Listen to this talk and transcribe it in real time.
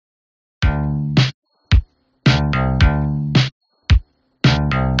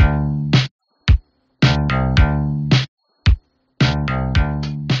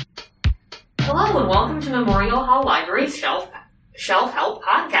and welcome to Memorial Hall Library's Shelf Help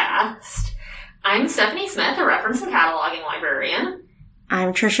Podcast. I'm Stephanie Smith, a reference and cataloging librarian.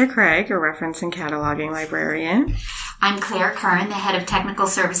 I'm Tricia Craig, a reference and cataloging librarian. I'm Claire Curran, the head of technical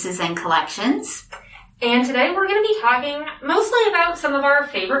services and collections. And today we're going to be talking mostly about some of our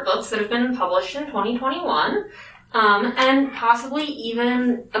favorite books that have been published in 2021, and possibly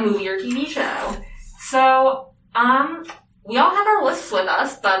even a movie or TV show. So, we all have our lists with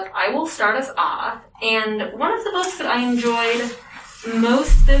us, but I will start us off. And one of the books that I enjoyed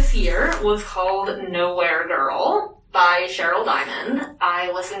most this year was called Nowhere Girl by Cheryl Diamond.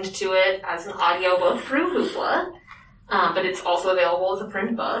 I listened to it as an audiobook through Hoopla, but it's also available as a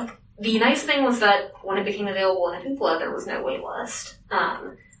print book. The nice thing was that when it became available in Hoopla, there was no wait list,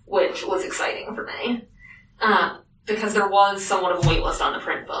 which was exciting for me, because there was somewhat of a wait list on the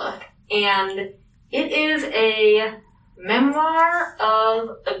print book. And it is a memoir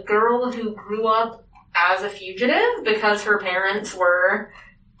of a girl who grew up as a fugitive because her parents were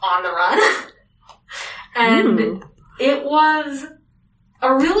on the run. And it was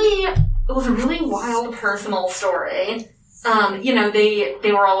a really wild personal story.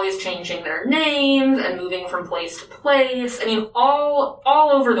 They were always changing their names and moving from place to place. I mean, all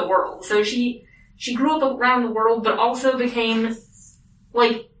over the world. So she grew up around the world, but also became,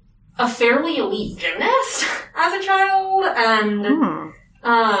 like, a fairly elite gymnast as a child, and,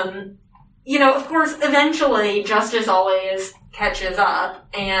 of course, eventually, justice always catches up,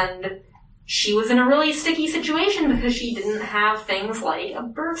 and she was in a really sticky situation because she didn't have things like a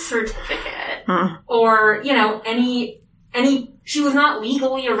birth certificate, or, she was not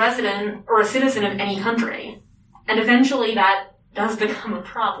legally a resident or a citizen of any country, and eventually that does become a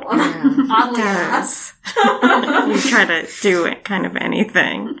problem. It does. You try to do it, kind of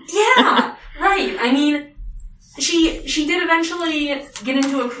anything. Yeah, right. I mean, she did eventually get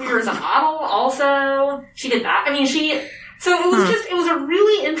into a career as a model also. She did that. I mean, so it was a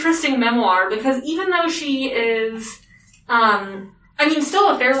really interesting memoir because even though she is, still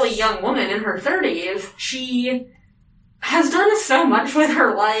a fairly young woman in her 30s, she has done so much with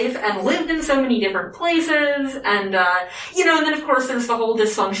her life and lived in so many different places, and then of course there's the whole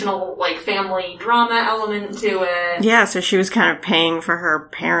dysfunctional, like, family drama element to it. Yeah, so she was kind of paying for her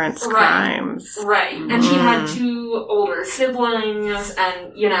parents' crimes. Right, and she had 2 older siblings,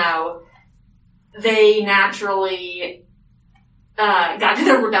 and, they naturally got to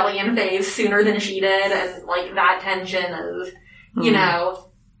the rebellion phase sooner than she did, and, like, that tension of,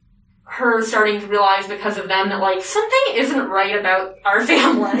 her starting to realize because of them that, like, something isn't right about our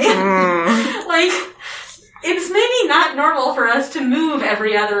family. Like, it's maybe not normal for us to move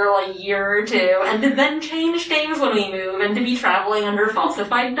every other, like, year or 2, and to then change names when we move, and to be traveling under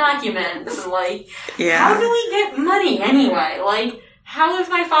falsified documents, and, like, how do we get money anyway? Like, how is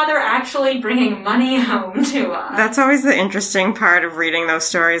my father actually bringing money home to us? That's always the interesting part of reading those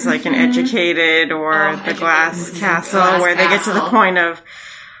stories, like in Educated or The Glass Castle, where they get to the point of,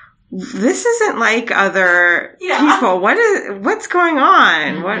 this isn't like other people. What's going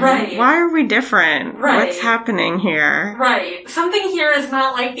on? Why are we different? What's happening here? Right. Something here is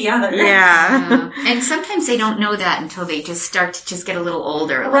not like the others. Yeah. And sometimes they don't know that until they just start to get a little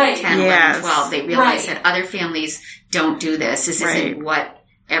older, like 10, 11, 12. They realize that other families don't do this. This isn't what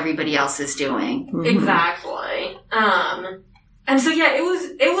everybody else is doing. Exactly. And so,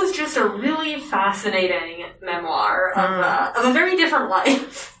 it was just a really fascinating memoir of a very different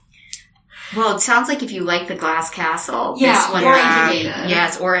life. Well, it sounds like if you like The Glass Castle, this one or Educated. Educated.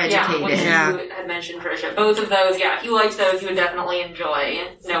 Yes, or Educated. Which you had mentioned, Tricia. Both of those, if you liked those, you would definitely enjoy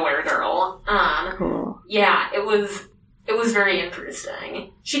Nowhere Girl. Cool. Yeah, it was very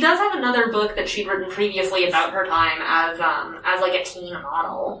interesting. She does have another book that she'd written previously about her time as like a teen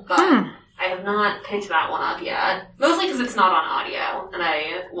model, but I have not picked that one up yet. Mostly because it's not on audio, and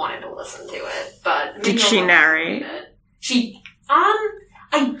I wanted to listen to it. But did she narrate?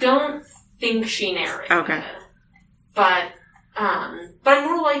 I don't think she narrated. Okay. But I'm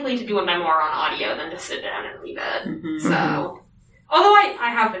more likely to do a memoir on audio than to sit down and read it. So, although I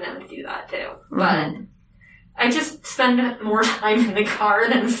have been known to do that too. But I just spend more time in the car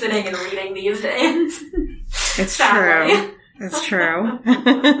than sitting and reading these days. It's true. It's true.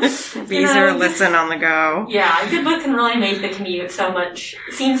 Easier to listen on the go. Yeah, a good book can really make the commute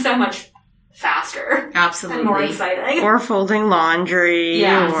seem so much faster. Absolutely. And more exciting. Or folding laundry,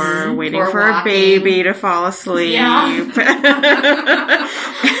 or waiting for walking. a baby to fall asleep. Yeah.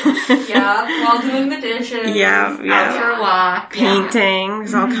 While doing the dishes. Yeah. Out for a walk. Painting.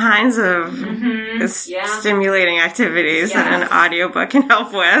 There's all kinds of stimulating activities that an audiobook can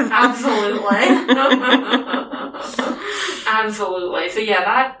help with. Absolutely. Absolutely. So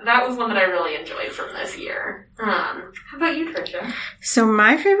yeah, that was one that I really enjoyed from this year. How about you, Tricia? So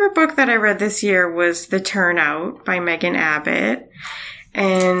my favorite book that I read this year was The Turnout by Megan Abbott.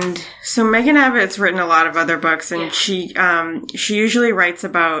 And so Megan Abbott's written a lot of other books, and she usually writes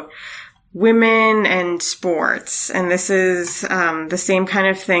about women and sports, and this is the same kind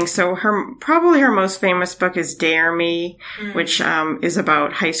of thing. So probably her most famous book is Dare Me, which is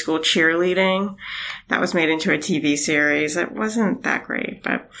about high school cheerleading. That was made into a TV series. It wasn't that great,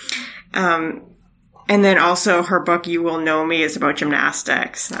 but and then also her book You Will Know Me is about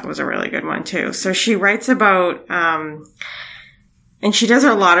gymnastics. That was a really good one too. So she writes about and she does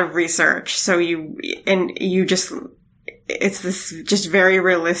a lot of research. So it's this just very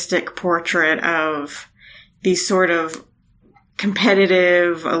realistic portrait of these sort of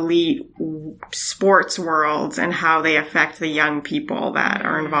competitive elite sports worlds and how they affect the young people that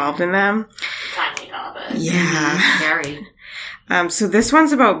are involved in them. Timely topic. Yeah. Very. So this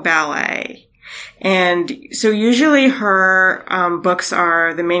one's about ballet. And so usually her books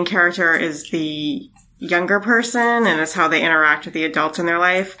are, the main character is the younger person, and it's how they interact with the adults in their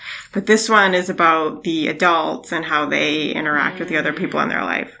life. But this one is about the adults and how they interact with the other people in their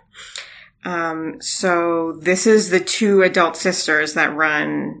life. So this is the two adult sisters that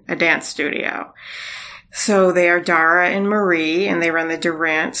run a dance studio. So they are Dara and Marie, and they run the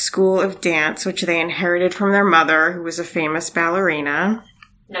Durant School of Dance, which they inherited from their mother, who was a famous ballerina.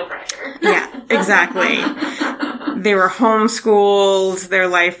 No pressure. Yeah, exactly. They were homeschooled. Their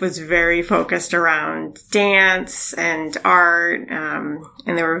life was very focused around dance and art, and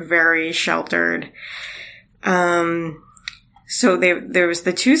they were very sheltered. So there was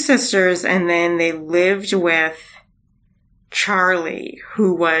the two sisters, and then they lived with Charlie,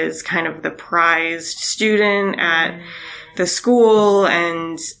 who was kind of the prized student at the school,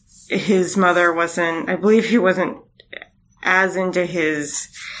 and his mother wasn't, I believe he wasn't as into his,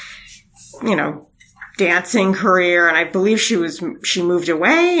 dancing career, and I believe she moved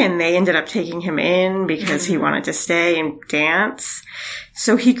away, and they ended up taking him in because he wanted to stay and dance.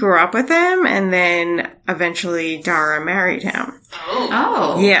 So he grew up with them, and then eventually Dara married him.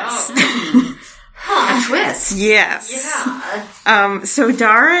 Oh. Yes. Oh. A twist. Yes. Yeah. So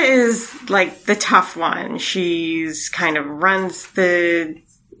Dara is like the tough one. She's kind of runs the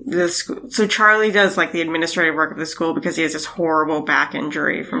school. So Charlie does like the administrative work of the school because he has this horrible back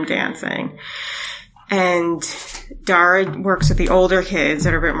injury from dancing. And Dara works with the older kids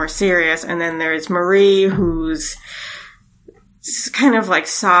that are a bit more serious. And then there's Marie, who's kind of like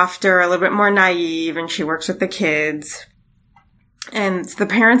softer, a little bit more naive, and she works with the kids. And the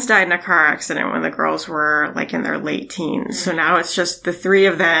parents died in a car accident when the girls were like in their late teens. So now it's just the three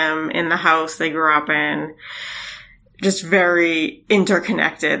of them in the house they grew up in, just very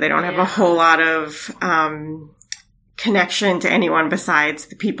interconnected. They don't have a whole lot of connection to anyone besides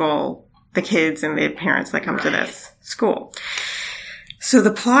the people, the kids and the parents that come to this school. So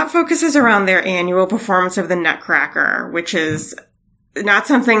the plot focuses around their annual performance of the Nutcracker, which is not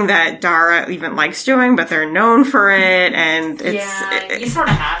something that Dara even likes doing, but they're known for it, and it's... you sort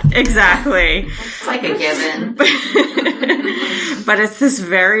of have to. Exactly. It's like a given. But it's this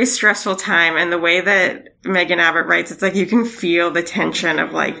very stressful time, and the way that Megan Abbott writes, it's like you can feel the tension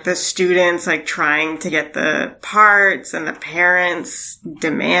of like the students like trying to get the parts and the parents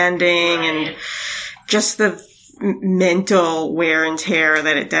demanding and just the mental wear and tear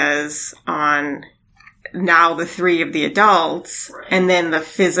that it does on now the three of the adults, and then the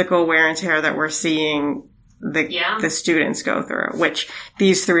physical wear and tear that we're seeing the students go through, which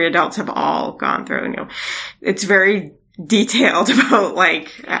these three adults have all gone through. It's very detailed about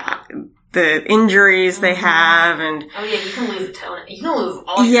like the injuries they have, and you can lose a toenail. You can lose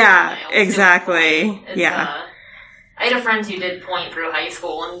all your toenails. Exactly. I had a friend who did point through high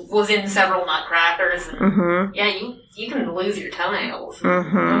school and was in several Nutcrackers, and you can lose your toenails. I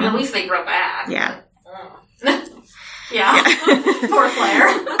mean, at least they grow back. Yeah. Poor Claire.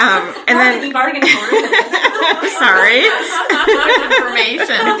 And then you bargained for it. Sorry.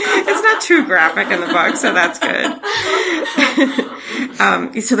 Information. It's not too graphic in the book, so that's good.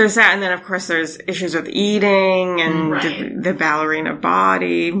 So there's that, and then of course there's issues with eating and the ballerina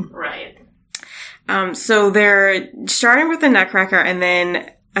body. Right. So they're starting with the Nutcracker, and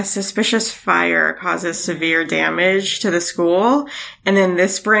then a suspicious fire causes severe damage to the school. And then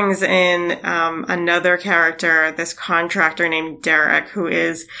this brings in another character, this contractor named Derek, who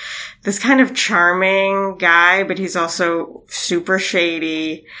is this kind of charming guy, but he's also super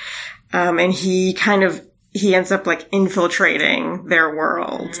shady. And he ends up like infiltrating their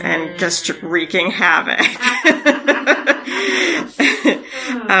world and just wreaking havoc.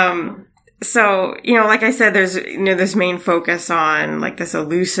 So, like I said, there's, this main focus on like this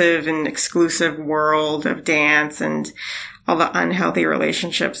elusive and exclusive world of dance and all the unhealthy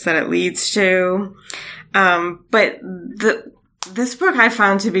relationships that it leads to. But this book I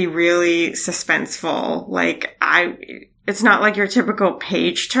found to be really suspenseful. Like it's not like your typical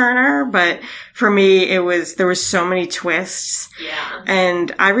page turner, but for me, there was so many twists. Yeah.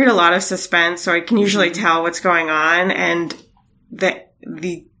 And I read a lot of suspense, so I can usually tell what's going on. And the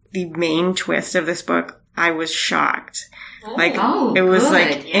main twist of this book, I was shocked. It was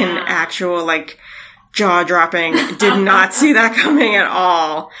an actual jaw dropping. Did not see that coming at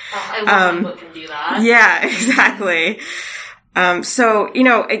all. I love when book can do that. Yeah, exactly. So,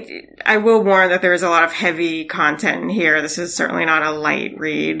 I will warn that there is a lot of heavy content in here. This is certainly not a light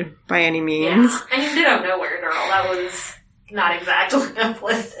read by any means. Yeah. I mean, Ditto Nowhere Girl, that was not exactly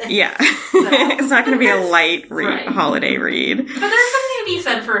uplifting. Yeah. So. It's not going to be a light holiday read. But there's something to be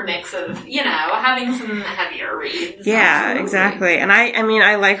said for a mix of, having some heavier reads. Yeah, absolutely. Exactly. And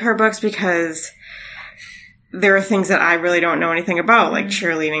I like her books because there are things that I really don't know anything about, like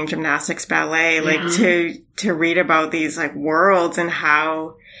cheerleading, gymnastics, ballet, to read about these worlds and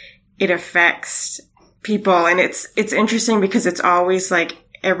how it affects people. And it's interesting because it's always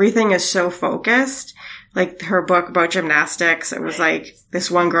everything is so focused. Like her book about gymnastics, it was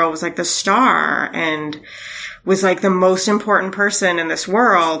this one girl was the star and was the most important person in this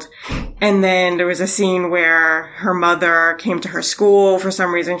world. And then there was a scene where her mother came to her school for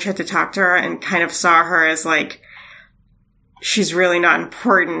some reason. She had to talk to her and kind of saw her as she's really not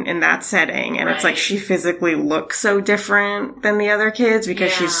important in that setting. And it's she physically looks so different than the other kids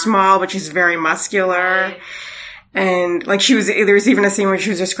because she's small, but she's very muscular. Right. And there was even a scene where she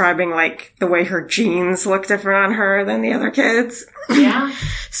was describing the way her jeans look different on her than the other kids. Yeah.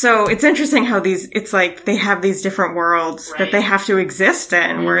 So it's interesting how they have these different worlds that they have to exist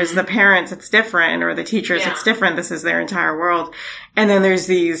in, whereas the parents, it's different, or the teachers, it's different. This is their entire world. And then there's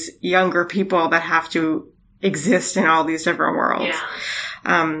these younger people that have to exist in all these different worlds.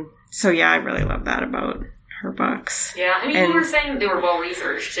 Yeah. So I really love that about her books. Yeah, I mean, you were saying they were well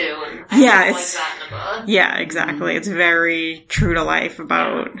researched too, and I like that in the book. Yeah, exactly. It's very true to life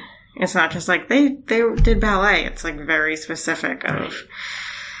about. It's not just they did ballet. It's very specific of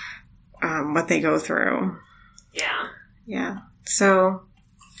what they go through. Yeah. Yeah. So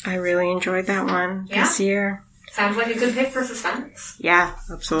I really enjoyed that one this year. Sounds like a good pick for suspense. Yeah,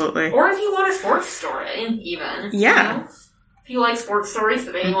 absolutely. Or if you want a sports story, even. Yeah. If you like sports stories,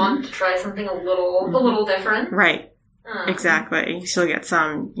 but you want to try something a little different. Right. Exactly. You still get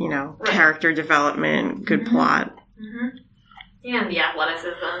some, character development, good plot. Mm-hmm. Yeah, and the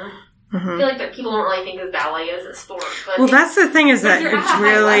athleticism. I feel like that people don't really think of ballet as a sport. But that's the thing is that it's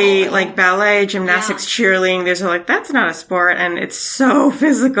really ballet, gymnastics, cheerleading. There's that's not a sport, and it's so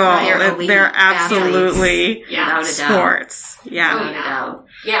physical. They're absolutely sports. Yeah.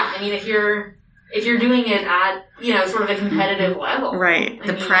 Yeah, I mean, if you're doing it at, sort of a competitive level. Right.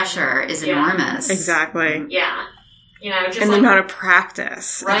 The pressure is enormous. Exactly. Yeah. Just and the amount of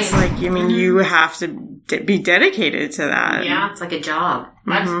practice. Right. It's you have to be dedicated to that. Yeah. It's like a job.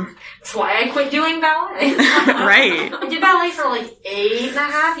 That's why I quit doing ballet. Right. I did ballet for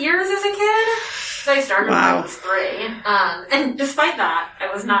 8.5 years as a kid. So I started when I was 3. And despite that,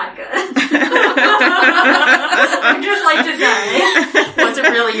 I was not good. I'd just like to say. Wasn't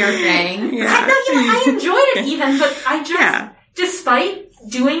really your thing. Yeah. I enjoyed it even, but I just, despite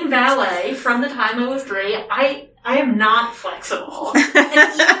doing ballet from the time I was 3, I am not flexible. And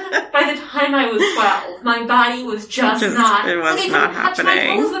even by the time I was 12, my body was just not... It was not happening. I couldn't touch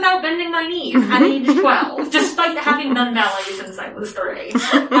my toes without bending my knees at age 12, despite having done ballet since I was 3.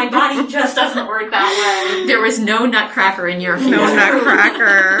 My body just doesn't work that way. There was no nutcracker in your future. No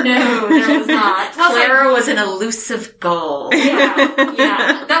nutcracker. No, there was not. Clara was an elusive goal.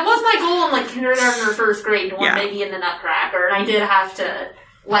 Yeah. That was my goal in kindergarten or first grade, to one day be in the nutcracker, and I did have to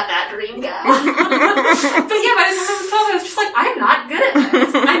let that dream go. But by the time I was 12, I was just I'm not good at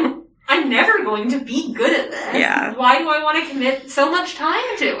this. I'm never going to be good at this. Yeah. Why do I want to commit so much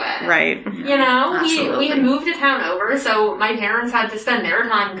time to it? Right. We had moved to town over, so my parents had to spend their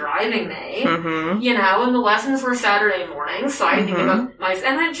time driving me. Mm-hmm. And the lessons were Saturday mornings, so I had to give up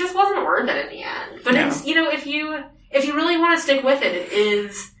and it just wasn't worth it in the end. But it's, if you really want to stick with it, it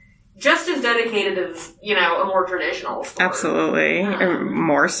is just as dedicated as, a more traditional sport. Absolutely.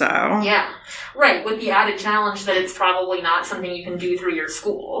 More so. Yeah. Right, with the added challenge that it's probably not something you can do through your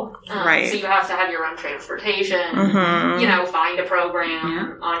school. Right. So you have to have your own transportation, find a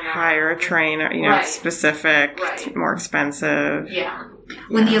program on your hire a trainer, it's specific, more expensive. Yeah.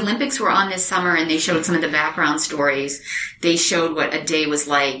 When the Olympics were on this summer and they showed some of the background stories, they showed what a day was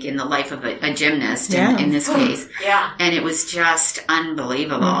like in the life of a gymnast in this case. Yeah. And it was just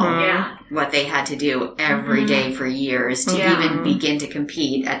unbelievable what they had to do every day for years to even begin to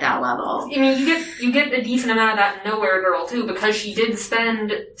compete at that level. I mean, you get a decent amount of that Nowhere Girl, too, because she did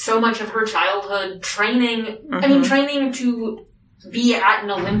spend so much of her childhood training, I mean, training to be at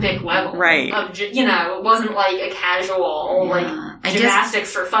an Olympic level. Right. It wasn't like a casual,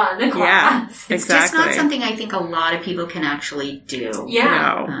 gymnastics for fun class. It's just not something I think a lot of people can actually do.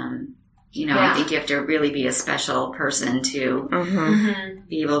 Yeah. No. I think you have to really be a special person to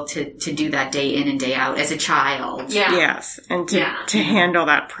be able to do that day in and day out as a child. Yeah. Yes. And to handle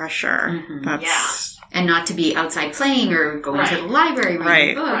that pressure. That's... And not to be outside playing or going to the library,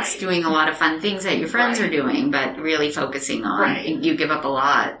 reading books, doing a lot of fun things that your friends are doing, but really focusing on, you give up a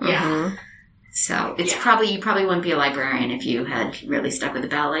lot. Yeah. So it's you probably wouldn't be a librarian if you had really stuck with the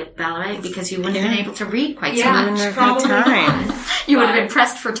ballet because you wouldn't have been able to read quite so much. You wouldn't have time. You would have been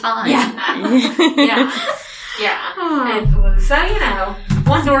pressed for time. Yeah. It was,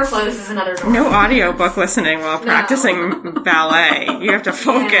 one door closes, another door. No audiobook listening while practicing ballet. You have to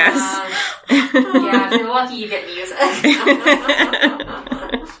focus. If you're lucky, you get music.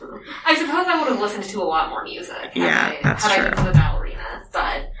 I suppose I would have listened to a lot more music that's true. I been a ballerina,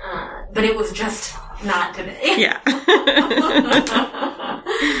 but it was just not today. Yeah.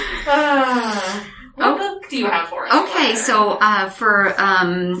 What book do you have for us? Okay, so for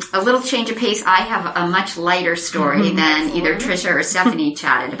a little change of pace, I have a much lighter story than either Trisha or Stephanie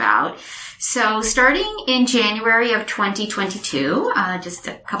chatted about. So starting in January of 2022, just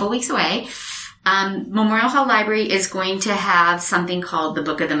a couple weeks away, Memorial Hall Library is going to have something called the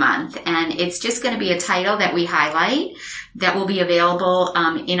Book of the Month. And it's just going to be a title that we highlight that will be available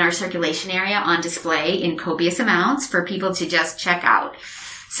in our circulation area on display in copious amounts for people to just check out.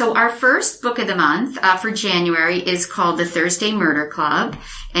 So our first book of the month for January is called The Thursday Murder Club,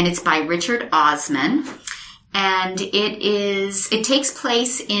 and it's by Richard Osman. And it takes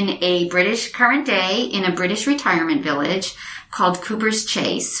place in a current day in a British retirement village called Cooper's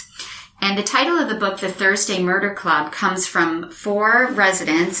Chase. And the title of the book, The Thursday Murder Club, comes from 4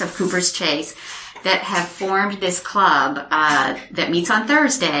 residents of Cooper's Chase that have formed this club that meets on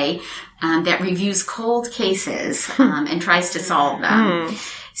Thursday that reviews cold cases and tries to solve them.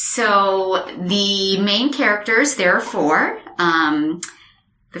 So the main characters, there are 4.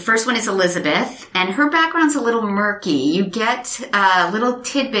 The first one is Elizabeth, and her background's a little murky. You get little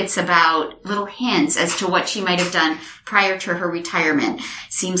tidbits about little hints as to what she might have done prior to her retirement.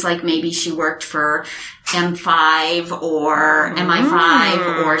 Seems like maybe she worked for M5 or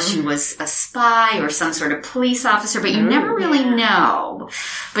MI5, or she was a spy or some sort of police officer, but you never really know.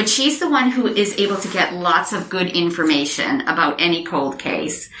 But she's the one who is able to get lots of good information about any cold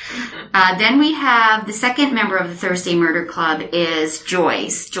case. Then we have the second member of the Thursday Murder Club is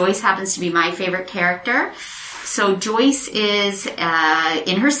Joyce. Joyce happens to be my favorite character. So Joyce is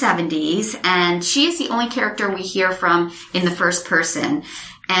in her 70s, and she is the only character we hear from in the first person.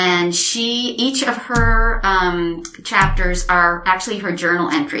 And each of her chapters are actually her journal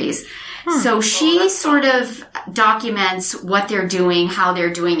entries. So she sort of documents what they're doing, how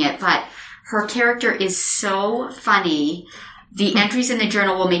they're doing it, but her character is so funny. The entries in the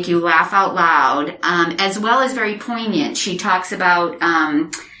journal will make you laugh out loud, as well as very poignant. She talks about,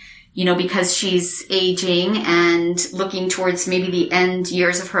 because she's aging and looking towards maybe the end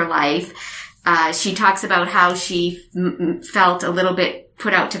years of her life. She talks about how she felt a little bit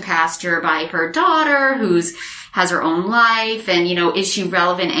put out to pasture by her daughter, has her own life, and, is she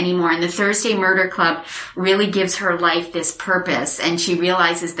relevant anymore? And the Thursday Murder Club really gives her life this purpose, and she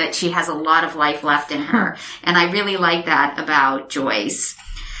realizes that she has a lot of life left in her. And I really like that about Joyce.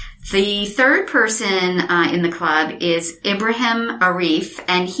 The third person in the club is Ibrahim Arif,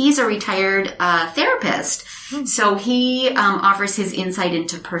 and he's a retired therapist. So he offers his insight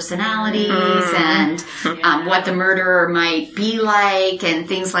into personalities and what the murderer might be like and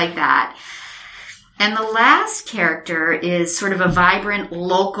things like that. And the last character is sort of a vibrant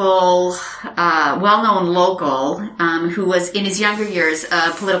local, well-known local, who was in his younger years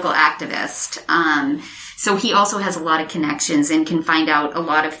a political activist. So he also has a lot of connections and can find out a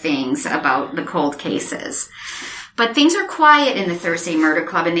lot of things about the cold cases. But things are quiet in the Thursday Murder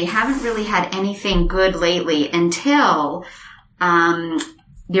Club, and they haven't really had anything good lately until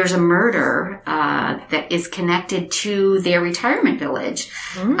there's a murder that is connected to their retirement village.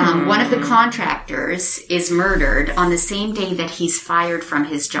 One of the contractors is murdered on the same day that he's fired from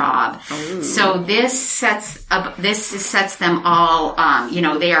his job. So this sets them all,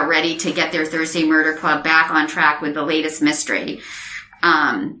 they are ready to get their Thursday Murder Club back on track with the latest mystery.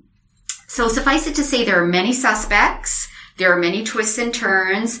 So suffice it to say, there are many suspects. There are many twists and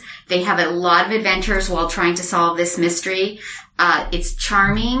turns. They have a lot of adventures while trying to solve this mystery. It's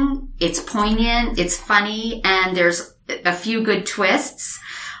charming, it's poignant, it's funny, and there's a few good twists.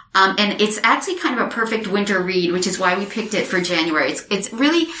 And it's actually kind of a perfect winter read, which is why we picked it for January. It's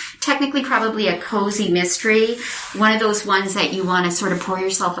really technically probably a cozy mystery. One of those ones that you want to sort of pour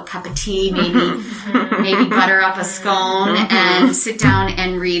yourself a cup of tea, maybe butter up a scone and sit down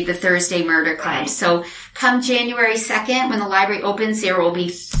and read the Thursday Murder Club. So come January 2nd, when the library opens, there will be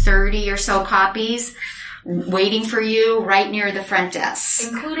 30 or so copies waiting for you right near the front desk.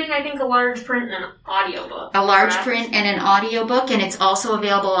 Including, I think, a large print and an audiobook. A large print and an audiobook, and it's also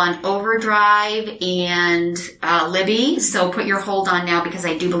available on Overdrive and Libby, so put your hold on now because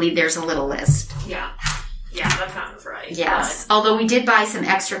I do believe there's a little list. Yeah, that sounds right. Yes, although we did buy some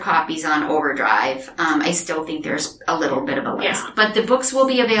extra copies on Overdrive, I still think there's a little bit of a list. Yeah. But the books will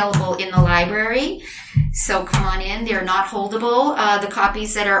be available in the library, so come on in. They're not holdable, the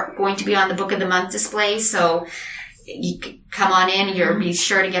copies that are going to be on the Book of the Month display, so you come on in. You'll be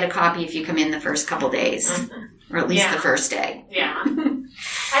sure to get a copy if you come in the first couple days, or at least the first day. Yeah.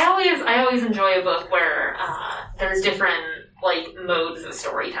 I always enjoy a book where there's different modes of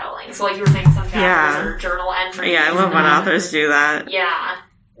storytelling. So like you were saying, some chapters are journal entries. Yeah, I love when authors do that. Yeah.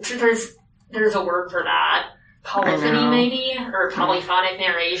 There's a word for that. Polyphony, maybe? Or polyphonic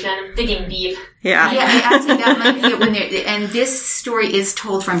narration. Digging deep. Yeah, actually that might be it. And this story is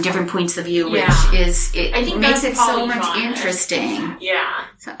told from different points of view, which I think makes it so much interesting. Yeah.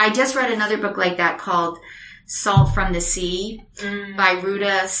 So I just read another book like that called Salt from the Sea by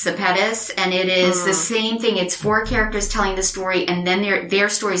Ruta Sepetys, and it is the same thing. It's 4 characters telling the story, and then their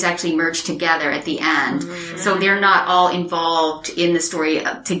stories actually merge together at the end. So they're not all involved in the story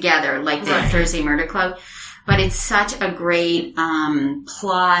together like the Thursday Murder Club. But it's such a great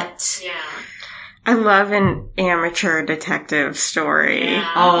plot. Yeah. I love an amateur detective story.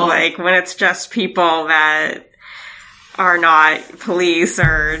 Yeah. Like when it's just people that are not police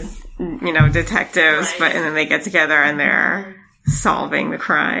or, detectives, and then they get together and they're solving the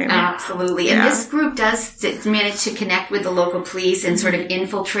crime. Absolutely. And this group does manage to connect with the local police and sort of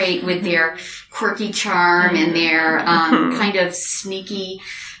infiltrate with their quirky charm and their kind of sneaky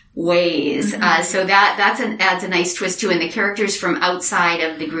ways. So that adds a nice twist too. And the characters from outside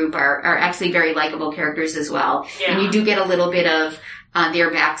of the group are actually very likable characters as well. Yeah. And you do get a little bit of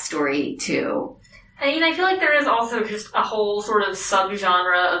their backstory too. I mean, I feel like there is also just a whole sort of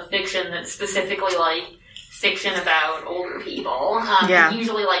subgenre of fiction that's specifically fiction about older people.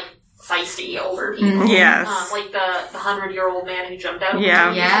 Usually feisty older people. Yes. Like the 100-year-old man who jumped out.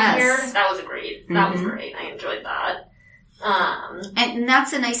 Yes. That was great. That was great. I enjoyed that. And that's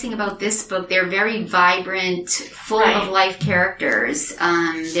the nice thing about this book. They're very vibrant, full of life characters.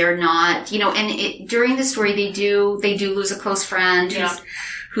 They're not, during the story they do lose a close friend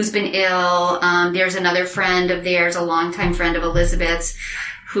who's been ill. There's another friend of theirs, a longtime friend of Elizabeth's,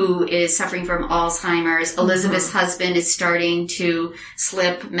 who is suffering from Alzheimer's. Elizabeth's husband is starting to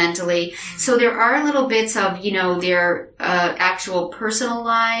slip mentally. So there are little bits of, their actual personal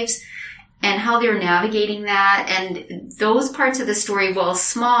lives and how they're navigating that. And those parts of the story, while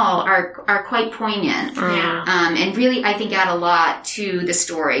small, are quite poignant. Yeah. And really, I think, add a lot to the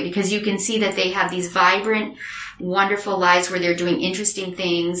story because you can see that they have these vibrant, wonderful lives where they're doing interesting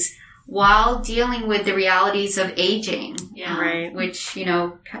things while dealing with the realities of aging. Which,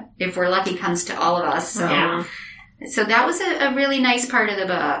 if we're lucky, comes to all of us. So that was a really nice part of the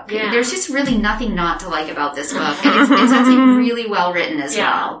book. Yeah. There's just really nothing not to like about this book. And it's actually really well written as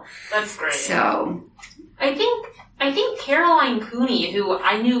well. That's great. So I think Caroline Cooney, who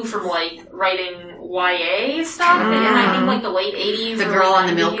I knew from writing YA stuff, and I think the late 80s. The Girl on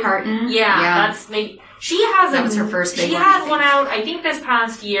the Milk Carton. Yeah. That's maybe that was her first big one. She had one out, I think, this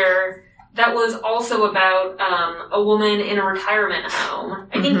past year. That was also about a woman in a retirement home,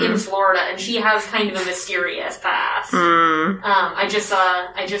 I think in Florida, and she has kind of a mysterious past. I just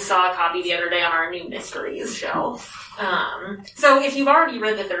saw a copy the other day on our new mysteries shelf. So if you've already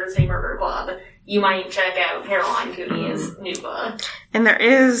read the Thursday Murder Club, you might check out Caroline Cooney's new book. And there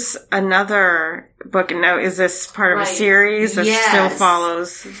is another book. Now, is this part of a series that still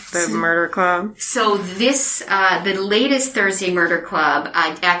follows the Murder Club? So this, the latest Thursday Murder Club,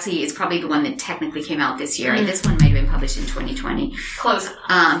 actually is probably the one that technically came out this year. This one might have been published in 2020. Close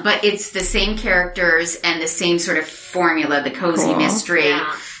enough. But it's the same characters and the same sort of formula, the cozy mystery.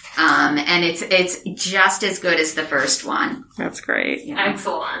 Yeah. And it's just as good as the first one. That's great.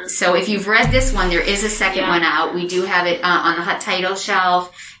 Excellent. So if you've read this one, there is a second one out. We do have it on the Hut Title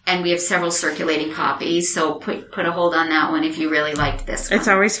shelf, And we have several circulating copies, so put a hold on that one if you really liked this one. It's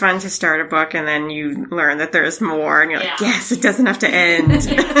always fun to start a book and then you learn that there's more and you're like, yes, it doesn't have to end.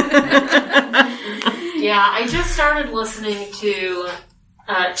 Yeah, I just started listening to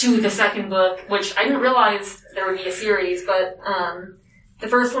the second book, which I didn't realize there would be a series, but the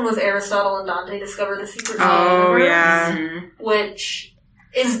first one was Aristotle and Dante Discover the Secrets of the Universe. Yeah. Which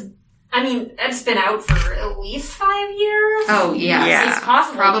is... I mean, it's been out for at least 5 years. Oh, yeah. It's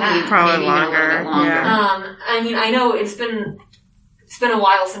possibly probably longer. longer. Yeah. I mean, I know it's been a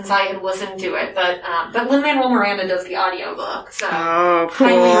while since I had listened to it, but Lin-Manuel Miranda does the audiobook, so cool.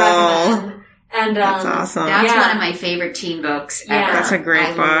 highly recommend. And that's awesome. That's one of my favorite teen books ever. Yeah. That's a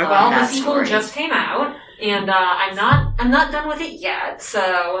great book. Well, the sequel just came out, and I'm not done with it yet,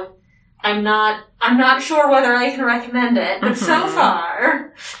 so I'm not sure whether I can recommend it, but so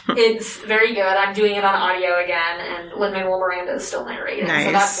far, it's very good. I'm doing it on audio again, and Lin-Manuel Miranda is still narrating,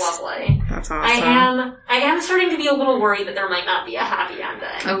 so that's lovely. That's awesome. I am starting to be a little worried that there might not be a happy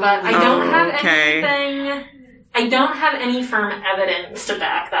ending, but I don't have anything. I don't have any firm evidence to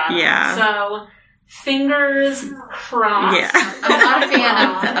back that up. So, fingers crossed. Yeah. I'm not a fan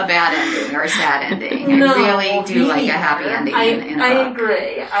of a bad ending or a sad ending. I really do like a happy ending in a book. I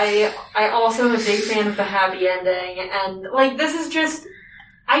agree. I also am a big fan of the happy ending, and, like, this is just...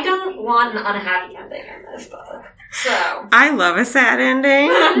 I don't want an unhappy ending in this book. So... I love a sad ending,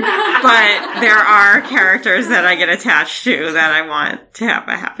 but there are characters that I get attached to that I want to have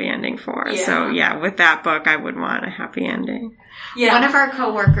a happy ending for. Yeah. So, with that book, I would want a happy ending. Yeah. One of our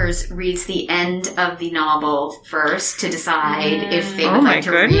coworkers reads the end of the novel first to decide if they would like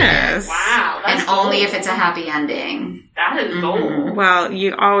to read it. Wow. That's and only if it's a happy ending. That is bold. Well,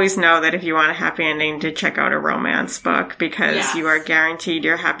 you always know that if you want a happy ending to check out a romance book because you are guaranteed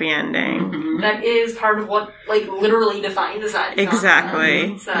your happy ending. That is part of what, like, literally defines a sad genre.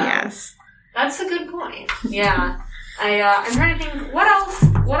 Exactly. So, yes. That's a good point. Yeah. I'm trying to think, what else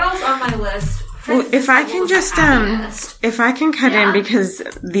on my list? Well, if I can just, if I can cut in, because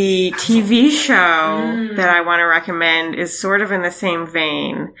the TV show that I want to recommend is sort of in the same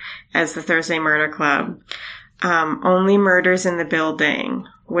vein as the Thursday Murder Club. Only Murders in the Building,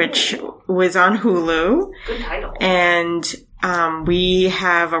 which was on Hulu. Good title. And, we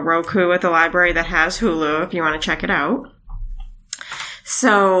have a Roku at the library that has Hulu if you want to check it out.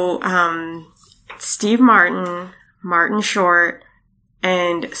 So, Steve Martin, Martin Short,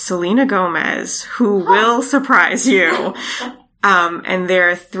 and Selena Gomez, who will surprise you. And there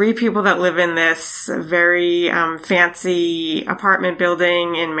are 3 people that live in this very fancy apartment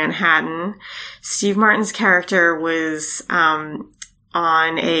building in Manhattan. Steve Martin's character was on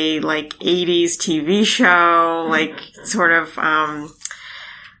a, like, 80s TV show, like, sort of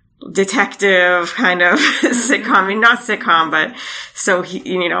detective kind of sitcom. I mean, not sitcom, but so he,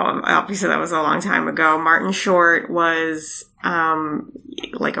 obviously that was a long time ago. Martin Short was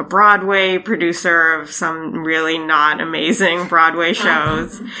like a Broadway producer of some really not amazing Broadway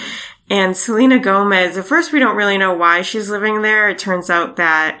shows. And Selena Gomez, at first we don't really know why she's living there. It turns out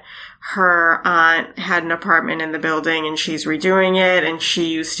that her aunt had an apartment in the building and she's redoing it, and she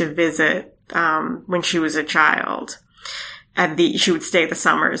used to visit when she was a child. She would stay the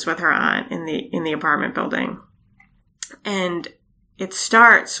summers with her aunt in the apartment building. And it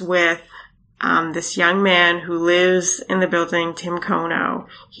starts with this young man who lives in the building, Tim Kono.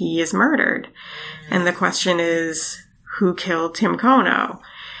 He is murdered. And the question is, who killed Tim Kono?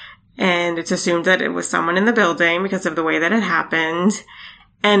 And it's assumed that it was someone in the building because of the way that it happened.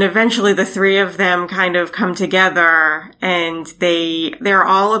 And eventually the 3 of them kind of come together, and they're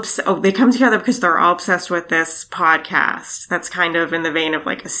all they come together because they're all obsessed with this podcast that's kind of in the vein of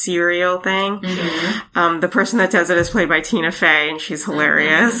like a serial thing. Mm-hmm. The person that does it is played by Tina Fey, and she's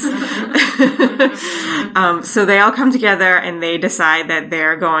hilarious. So they all come together and they decide that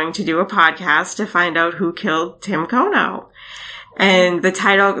they're going to do a podcast to find out who killed Tim Kono. And the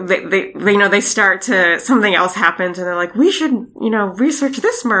title, they start to, something else happens and they're like, we should, research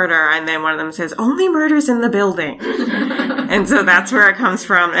this murder. And then one of them says, only murders in the building. And so that's where it comes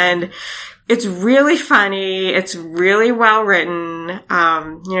from. And it's really funny. It's really well written.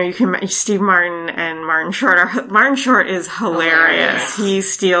 Steve Martin and Martin Short is hilarious. He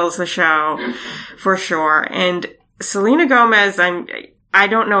steals the show for sure. And Selena Gomez, I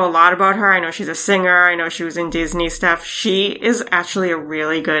don't know a lot about her. I know she's a singer. I know she was in Disney stuff. She is actually a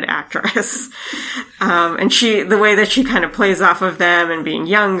really good actress. And the way that she kind of plays off of them and being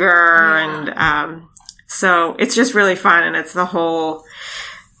younger. Yeah. And, so it's just really fun. And it's the whole,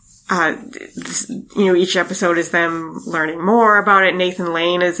 each episode is them learning more about it. Nathan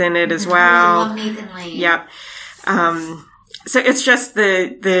Lane is in it as well. I love Nathan Lane. Yep. so it's just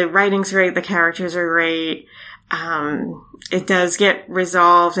the writing's great, the characters are great. It does get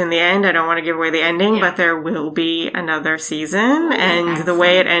resolved in the end. I don't want to give away the ending, but there will be another season, and excellent. The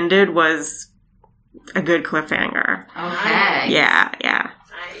way it ended was a good cliffhanger. Okay. Yeah.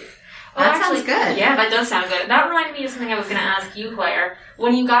 That sounds good. Yeah, that does sound good. That reminded me of something I was going to ask you, Claire.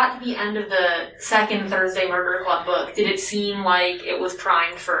 When you got to the end of the second Thursday Murder Club book, did it seem like it was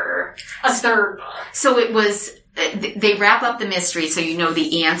primed for a third book? So it was... They wrap up the mystery so you know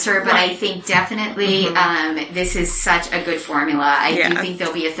the answer, but I think definitely this is such a good formula. I do think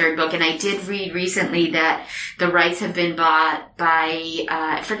there'll be a third book, and I did read recently that the rights have been bought by,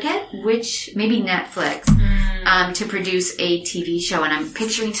 I forget which, maybe Netflix, to produce a TV show, and I'm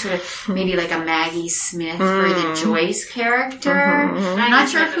picturing sort of maybe like a Maggie Smith for the Joyce character. I'm not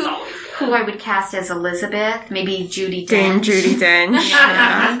sure who I would cast as Elizabeth, maybe Judi Dench. Dame Judi Dench.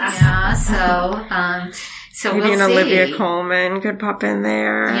 So maybe we'll an see. Olivia Colman could pop in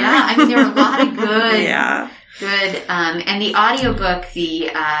there. Yeah, I mean, there are a lot of good. Good. And the audiobook,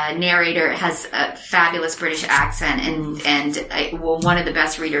 the narrator has a fabulous British accent, and one of the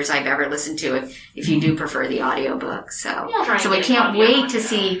best readers I've ever listened to. If you do prefer the audiobook, so I can't wait to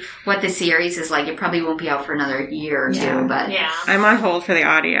see what the series is like. It probably won't be out for another year or two, but I'm on hold for the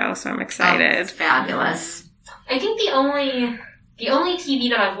audio, so I'm excited. It's fabulous. I think the only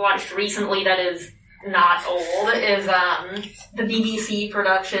TV that I've watched recently that is not old is the BBC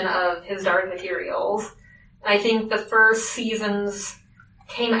production of His Dark Materials. I think the first seasons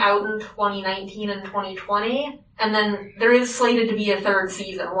came out in 2019 and 2020, and then there is slated to be a third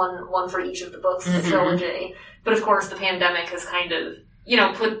season, one for each of the books in the trilogy. But of course, the pandemic has kind of,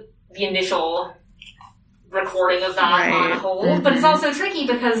 put the initial recording of that on hold. But it's also tricky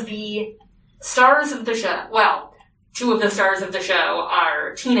because the stars of the show, two of the stars of the show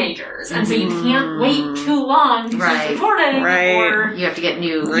are teenagers, and so you can't wait too long to finish recording, or you have to get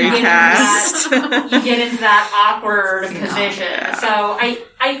new recast. You get into that awkward position. So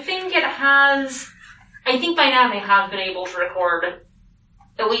I think I think by now they have been able to record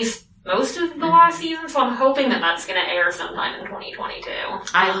at least most of the last season, so I'm hoping that that's going to air sometime in 2022.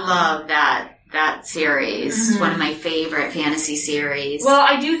 I love that series. It's one of my favorite fantasy series. Well,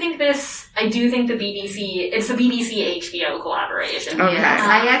 I do think the BBC, it's the BBC HBO collaboration. Okay. Yes,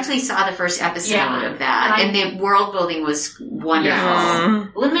 I actually saw the first episode of that, and the world building was wonderful.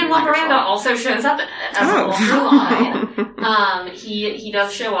 Lin-Manuel Miranda also shows up in it as a little through line. He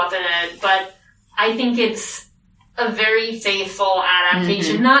does show up in it, but I think it's a very faithful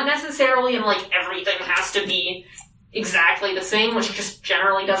adaptation, not necessarily in everything has to be exactly the same, which just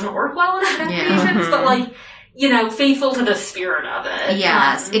generally doesn't work well in adaptations, but faithful to the spirit of it.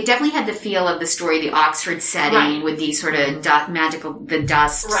 Yes, it definitely had the feel of the story, the Oxford setting with these sort of the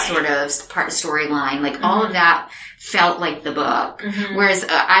dust sort of storyline, all of that felt like the book. Whereas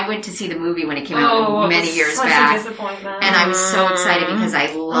I went to see the movie when it came out many years back, and I was so excited because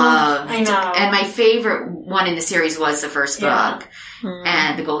I loved, and my favorite one in the series was the first book.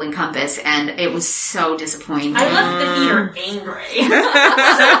 And The Golden Compass, and it was so disappointing. I left the theater angry.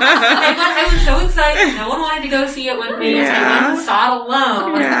 I was so excited. No one wanted to go see it with me. So I went and saw it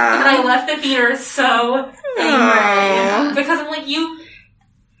alone. And I left the theater so angry. Because I'm like, you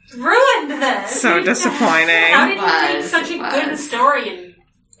ruined this. So disappointing. How did you make such a good story and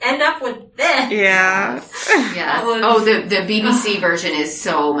end up with this? Yeah. The BBC version is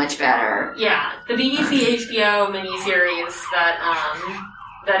so much better. Yeah, the BBC HBO miniseries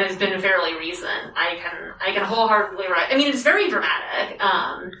that has been fairly recent. I can wholeheartedly I mean, it's very dramatic.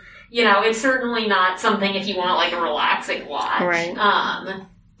 It's certainly not something if you want a relaxing watch. Right.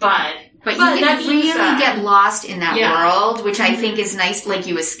 But you can really get lost in that world, which I think is nice.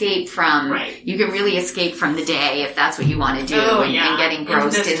 You escape from, you can really escape from the day if that's what you want to do, and get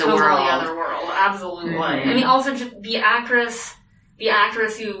engrossed in the world. Other world, absolutely. I mean, also just the actress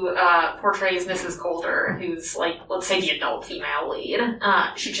who portrays Mrs. Coulter, who's let's say the adult female lead,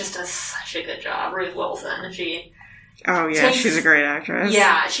 she just does such a good job. Ruth Wilson, she's a great actress.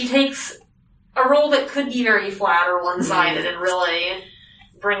 Yeah, she takes a role that could be very flat or one-sided and really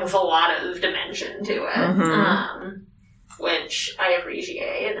brings a lot of dimension to it, which I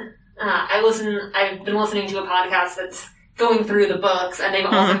appreciate. I've been listening to a podcast that's going through the books, and they've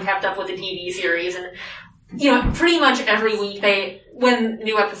also kept up with the TV series, and pretty much every week when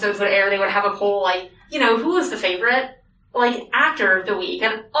new episodes would air, they would have a poll who was the favorite actor of the week,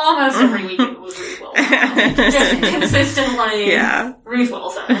 and almost every week it was Ruth Wilson. Just consistently Ruth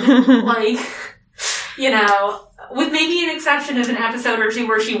Wilson. With maybe an exception of an episode or two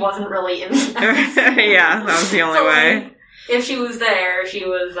where she wasn't really in the episode. That was the only way. If she was there, she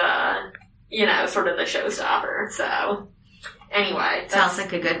was, sort of the showstopper, so. Anyway. Sounds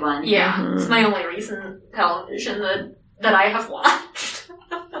like a good one. Yeah. Mm-hmm. It's my only recent television that I have watched.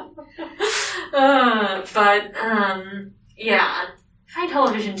 Yeah. I find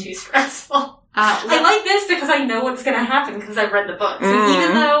television too stressful. I like this because I know what's going to happen because I've read the books. And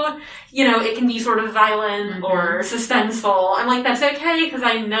even though, it can be sort of violent or suspenseful, I'm like, that's okay because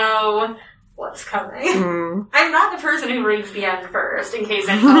I know what's coming. I'm not the person who reads the end first in case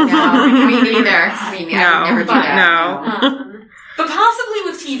anyone me neither. I would never do that. No. But possibly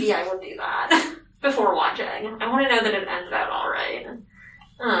with TV I would do that before watching. I want to know that it ends out alright.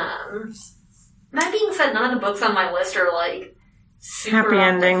 That being said, none of the books on my list are like super happy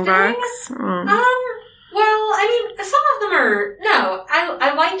ending books. Well, I mean, some of them are. No,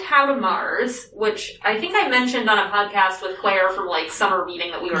 I liked How to Mars, which I think I mentioned on a podcast with Claire from like summer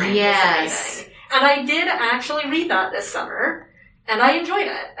reading that we were anticipating. Yes. And I did actually read that this summer, and I enjoyed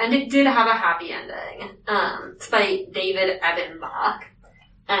it, and it did have a happy ending. It's by David Ebenbach,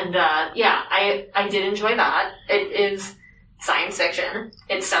 and I did enjoy that. It is science fiction.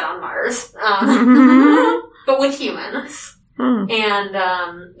 It's set on Mars, but with humans. And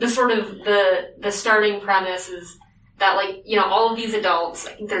the sort of the starting premise is that all of these adults,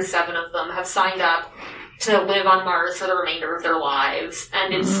 I think there's 7 of them, have signed up to live on Mars for the remainder of their lives,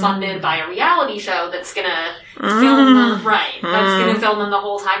 and it's funded by a reality show that's gonna film them, that's gonna film them the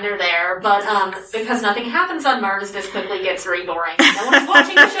whole time they're there, but because nothing happens on Mars, this quickly gets very boring. No one's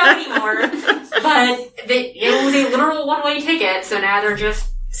watching the show anymore, but it was a literal one-way ticket, so now they're just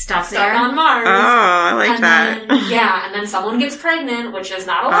stuck on Mars. Oh, I like that. And then someone gets pregnant, which is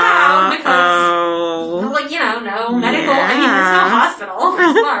not allowed because, no medical. I mean, there's no hospital.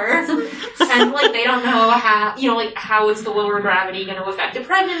 There's Mars, and they don't know how. How is the lower gravity going to affect a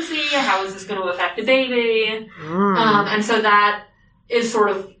pregnancy? How is this going to affect the baby? And so that is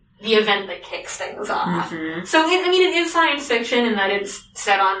sort of the event that kicks things off. So it is science fiction in that it's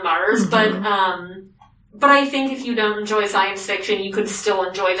set on Mars, but I think if you don't enjoy science fiction, you could still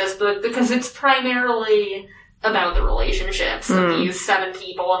enjoy this book because it's primarily about the relationships of these 7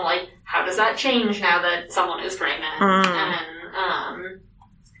 people and, how does that change now that someone is pregnant? And,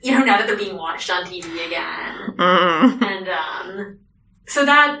 now that they're being watched on TV again. And, so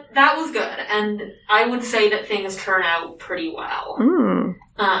that was good. And I would say that things turn out pretty well.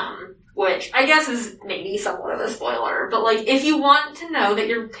 Which I guess is maybe somewhat of a spoiler, but if you want to know that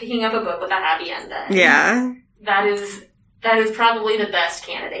you're picking up a book with a happy ending, that is probably the best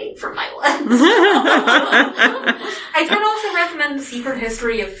candidate for my list. I can also recommend The Secret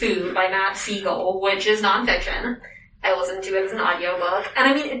History of Food by Matt Siegel, which is nonfiction. I listened to it as an audiobook, and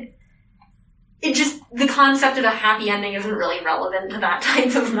I mean, it just, the concept of a happy ending isn't really relevant to that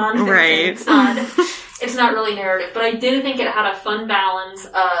type of nonfiction. Right. It's not really narrative, but I did think it had a fun balance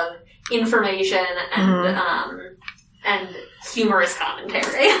of information and humorous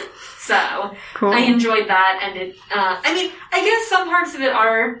commentary. So cool. I enjoyed that, and it. I guess some parts of it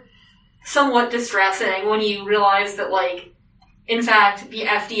are somewhat distressing when you realize that, in fact, the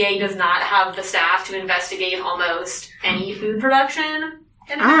FDA does not have the staff to investigate almost any food production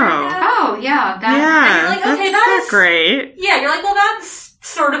in America. Oh, yeah. And you're okay, that's great. Yeah, you're well, that's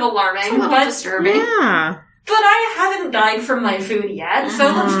sort of alarming. It's a little disturbing. Yeah. But I haven't died from my food yet, so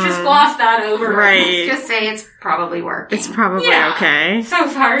let's just gloss that over. Right. Let's just say it's probably working. It's probably okay. So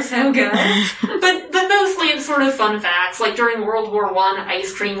far, so good. but mostly it's sort of fun facts. During World War I,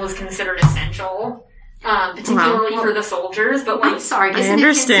 ice cream was considered essential, particularly for the soldiers. But I'm sorry, isn't it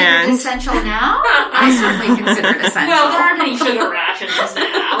considered essential now? I certainly consider it essential. Well, there aren't any sugar rations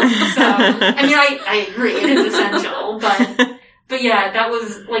now, so I agree, it is essential, But yeah, that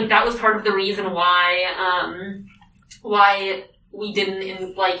was part of the reason why we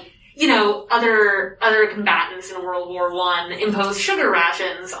didn't other combatants in World War I imposed sugar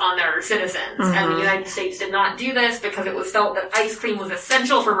rations on their citizens, and the United States did not do this because it was felt that ice cream was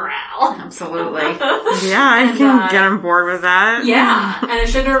essential for morale. Absolutely. Yeah, I can get on board with that. Yeah, and a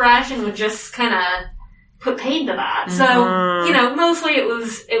sugar ration would just kind of put paid to that. So, mostly it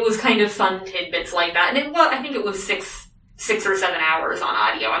was kind of fun tidbits like that, and I think it was 6 or 7 hours on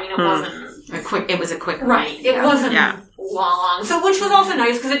audio. I mean, it wasn't it was a quick right. It wasn't long. So, which was also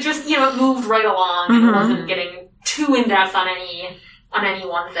nice because it just it moved right along and it wasn't getting too in depth on any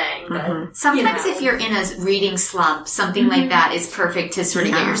one thing. But sometimes if you're in a reading slump, something like that is perfect to sort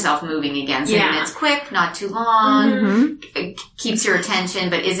of get yourself moving again. Something that's quick, not too long, it keeps your attention,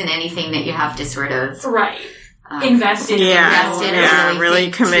 but isn't anything that you have to sort of invested in,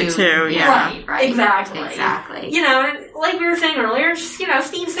 really commit to. Right, exactly. Like we were saying earlier, just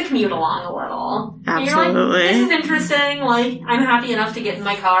speeds the commute along a little. Absolutely. This is interesting. I'm happy enough to get in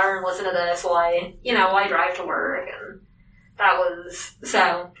my car and listen to this while I drive to work, and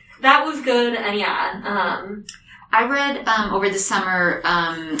that was good, and yeah. I read over the summer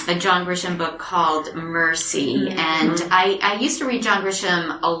a John Grisham book called Mercy, and I used to read John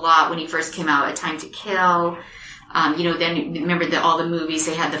Grisham a lot when he first came out, A Time to Kill. Then remember all the movies,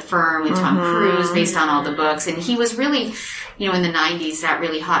 they had The Firm with Tom Cruise based on all the books, and he was really, in the 90s, that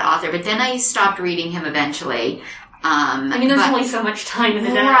really hot author. But then I stopped reading him eventually. There's only so much time in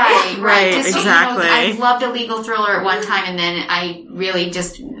the day. Right, just, exactly. I loved a legal thriller at one time, and then I really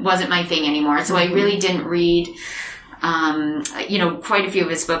just wasn't my thing anymore. So I really didn't read, quite a few of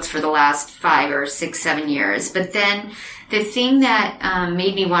his books for the last 5 or 6, 7 years. But then the thing that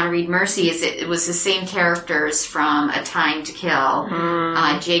made me want to read Mercy is it was the same characters from A Time to Kill,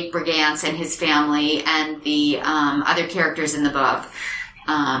 Jake Brigance and his family, and the other characters in the book.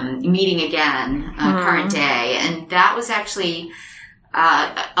 Meeting again, current day. And that was actually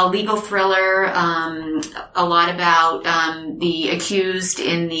a legal thriller, a lot about the accused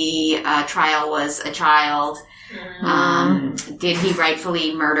in the trial was a child. Did he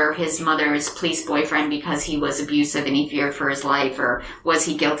rightfully murder his mother's police boyfriend because he was abusive and he feared for his life, or was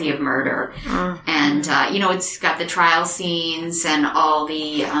he guilty of murder? And, it's got the trial scenes and all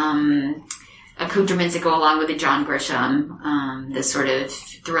the accoutrements that go along with the John Grisham, this sort of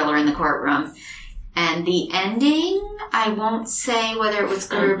thriller in the courtroom. And the ending, I won't say whether it was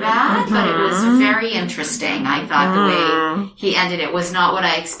good or bad, but it was very interesting. I thought the way he ended it was not what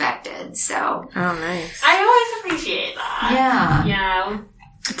I expected. So, nice. I always appreciate that. Yeah.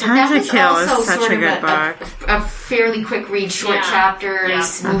 Time to Kill is such a good book. A fairly quick read, short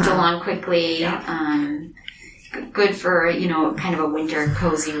chapters, moved along quickly. Good for, kind of a winter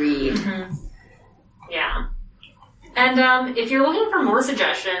cozy read. Yeah. And if you're looking for more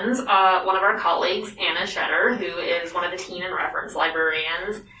suggestions, one of our colleagues, Anna Shetter, who is one of the teen and reference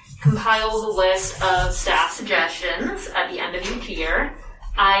librarians, compiles a list of staff suggestions at the end of each year.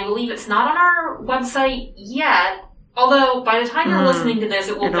 I believe it's not on our website yet, although by the time you're listening to this,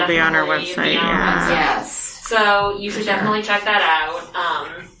 it'll definitely be on our website. Yes. So you should definitely check that out.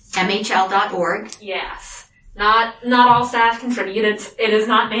 MHL.org. Yes. Not all staff contribute. It is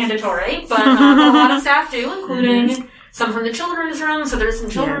not mandatory, but a lot of staff do, including some from the children's room. So there's some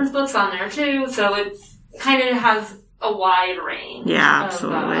children's books on there too. So it kind of has a wide range. Yeah,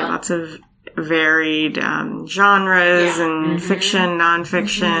 absolutely. Lots of varied genres and fiction,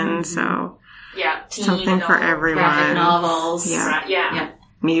 nonfiction. So something for everyone. Graphic novels. Yeah.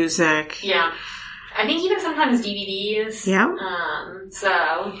 Music. Yeah. I think even sometimes DVDs. Yeah.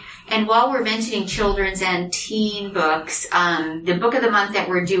 And while we're mentioning children's and teen books, the book of the month that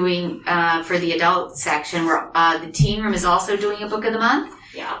we're doing for the adult section, the teen room is also doing a book of the month.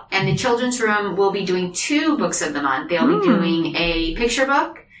 Yeah. And the children's room will be doing 2 books of the month. They'll be doing a picture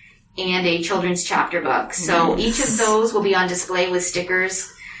book and a children's chapter book. So each of those will be on display with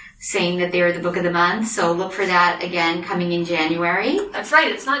stickers saying that they're the book of the month. So look for that again coming in January. That's right.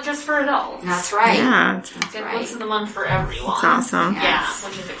 It's not just for adults. That's right. Yeah. It's books of the month for everyone. That's awesome. Yeah,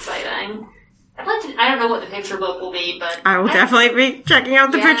 which is exciting. I don't know what the picture book will be, but I will definitely be checking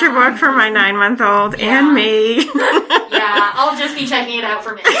out the picture book for my 9-month-old and me. Yeah, I'll just be checking it out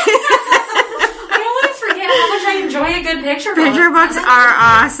for me. I always forget how much I enjoy a good picture book. Picture books are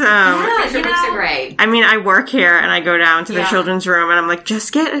awesome. Yeah, picture books are great. I mean, I work here and I go down to the children's room and I'm like,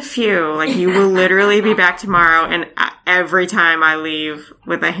 just get a few. Like, you will literally be back tomorrow. And every time I leave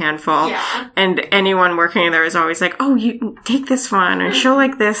with a handful. Yeah. And anyone working there is always like, oh, you take this one and she'll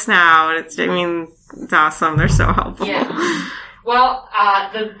like this now. It's awesome. They're so helpful. Yeah. Well,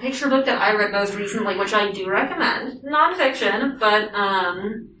 the picture book that I read most recently, which I do recommend, nonfiction, but,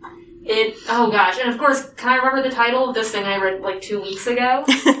 oh gosh, and of course, can I remember the title of this thing I read like 2 weeks ago?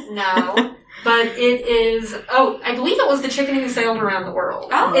 No. But it is, I believe it was The Chicken Who Sailed Around the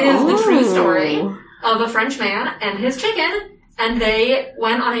World. Oh. It is the true story of a French man and his chicken, and they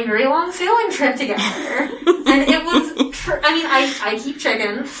went on a very long sailing trip together. And it was, I keep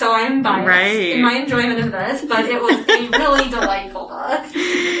chickens, so I'm biased in my enjoyment of this, but it was a really delightful book.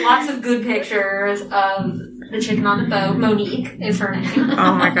 Lots of good pictures of the chicken on the boat. Monique is her name.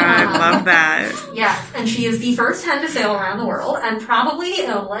 Oh my god, I love that. Yes, and she is the first hen to sail around the world, and probably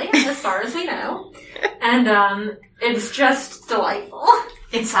only, as far as we know. And it's just delightful.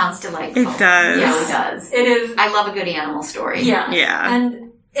 It sounds delightful. It does. Yes, it does. It is. I love a good animal story. Yeah. Yeah.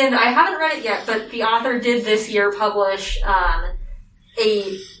 And I haven't read it yet, but the author did this year publish an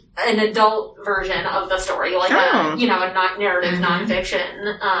adult version of the story, like a narrative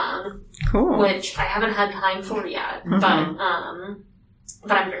nonfiction. Cool. Which I haven't had time for yet, but I'm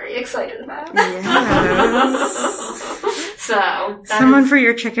very excited about. Yes. So someone for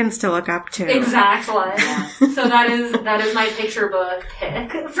your chickens to look up to. Exactly. Yeah. So that is my picture book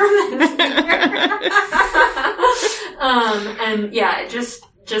pick from this year. And yeah, just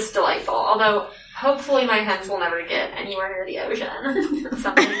delightful. Although hopefully my hens will never get anywhere near the ocean.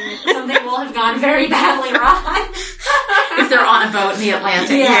 Something will have gone very badly wrong. If they're on a boat in the Atlantic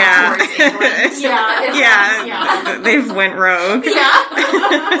towards England. Yeah. They've went rogue. Yeah.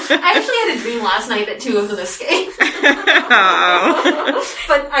 I actually had a dream last night that 2 of them escaped. Oh.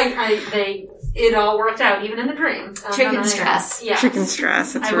 But it all worked out, even in the dream. Chicken stress. Yeah. Chicken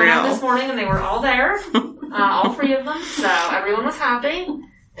stress, it's real. I went out this morning and they were all there. All 3 of them. So everyone was happy.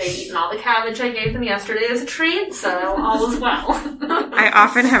 They'd eaten all the cabbage I gave them yesterday as a treat, so all is well. I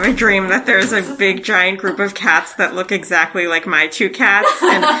often have a dream that there's a big giant group of cats that look exactly like my 2 cats,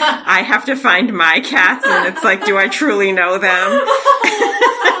 and I have to find my cats, and it's like, do I truly know them?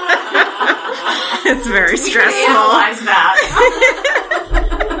 It's very stressful. Analyze that.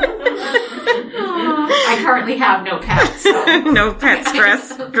 I currently have no pets, so. No pet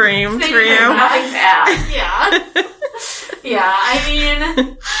stress dreams for you. Nothing bad. Yeah. Yeah, I mean,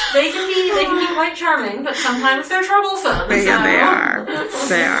 they can be quite charming, but sometimes they're troublesome. Yeah, they are.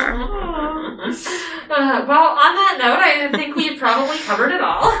 They are. Well, on that note, I think we've probably covered it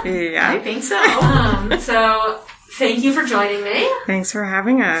all. Yeah, I think so. So thank you for joining me. Thanks for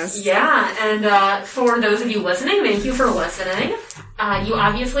having us. Yeah, and for those of you listening, thank you for listening. You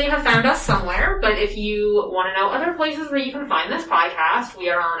obviously have found us somewhere, but if you want to know other places where you can find this podcast,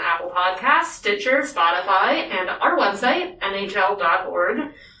 we are on Apple Podcasts, Stitcher, Spotify, and our website,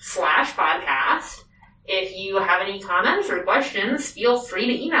 nhl.org/podcast. If you have any comments or questions, feel free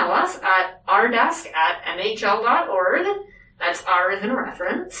to email us at ourdesk@nhl.org. That's R as in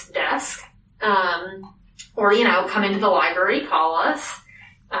reference, desk. Or, come into the library, call us,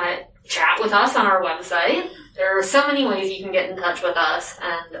 chat with us on our website. There are so many ways you can get in touch with us,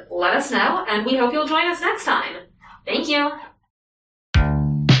 and let us know, and we hope you'll join us next time. Thank you.